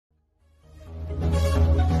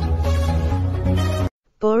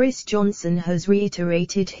Boris Johnson has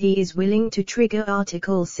reiterated he is willing to trigger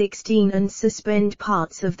Article 16 and suspend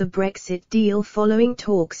parts of the Brexit deal following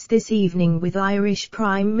talks this evening with Irish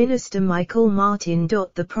Prime Minister Michael Martin.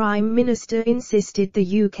 The Prime Minister insisted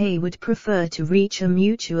the UK would prefer to reach a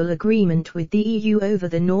mutual agreement with the EU over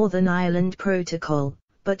the Northern Ireland Protocol,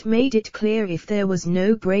 but made it clear if there was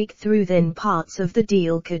no breakthrough then parts of the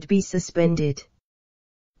deal could be suspended.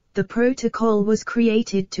 The protocol was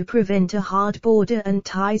created to prevent a hard border and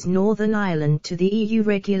ties Northern Ireland to the EU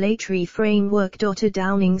regulatory framework. A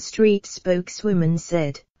Downing Street spokeswoman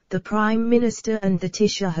said, "The Prime Minister and the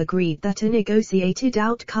Taoiseach agreed that a negotiated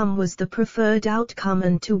outcome was the preferred outcome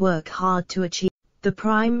and to work hard to achieve." The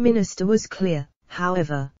Prime Minister was clear,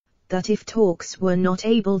 however, that if talks were not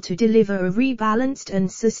able to deliver a rebalanced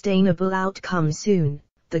and sustainable outcome soon,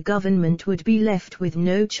 the government would be left with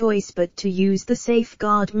no choice but to use the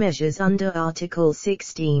safeguard measures under Article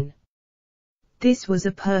 16. This was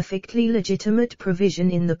a perfectly legitimate provision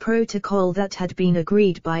in the protocol that had been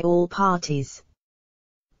agreed by all parties.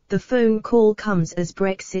 The phone call comes as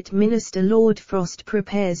Brexit Minister Lord Frost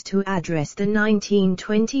prepares to address the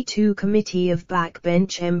 1922 Committee of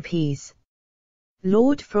Backbench MPs.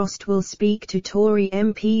 Lord Frost will speak to Tory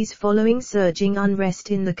MPs following surging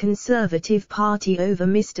unrest in the Conservative Party over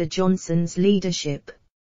Mr Johnson's leadership.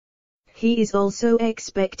 He is also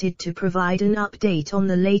expected to provide an update on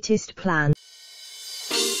the latest plan.